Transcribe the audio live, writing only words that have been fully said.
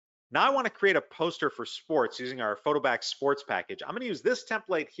Now I want to create a poster for sports using our Photobacks sports package. I'm going to use this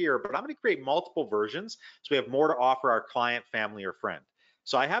template here, but I'm going to create multiple versions so we have more to offer our client, family, or friend.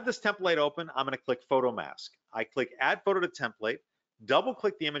 So I have this template open. I'm going to click Photo Mask. I click Add Photo to Template, double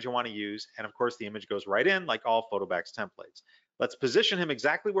click the image I want to use, and of course the image goes right in like all Photobacks templates. Let's position him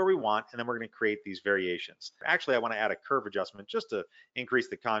exactly where we want, and then we're going to create these variations. Actually, I want to add a curve adjustment just to increase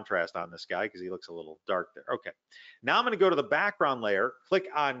the contrast on this guy because he looks a little dark there. Okay. Now I'm going to go to the background layer, click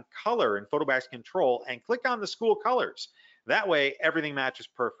on color in Photobacks control, and click on the school colors. That way, everything matches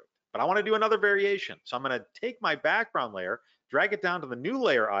perfect. But I want to do another variation. So I'm going to take my background layer, drag it down to the new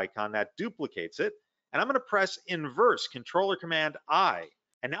layer icon that duplicates it, and I'm going to press inverse, Controller Command I.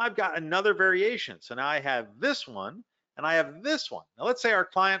 And now I've got another variation. So now I have this one and I have this one. Now let's say our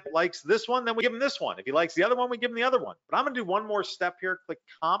client likes this one, then we give him this one. If he likes the other one, we give him the other one. But I'm going to do one more step here. Click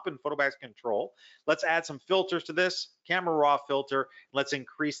Comp in Photobacks Control. Let's add some filters to this. Camera Raw filter. Let's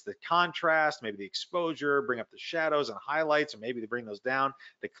increase the contrast, maybe the exposure, bring up the shadows and highlights, or maybe to bring those down,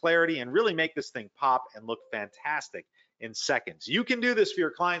 the clarity, and really make this thing pop and look fantastic in seconds. You can do this for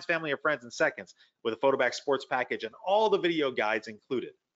your clients, family, or friends in seconds with a Photobacks sports package and all the video guides included.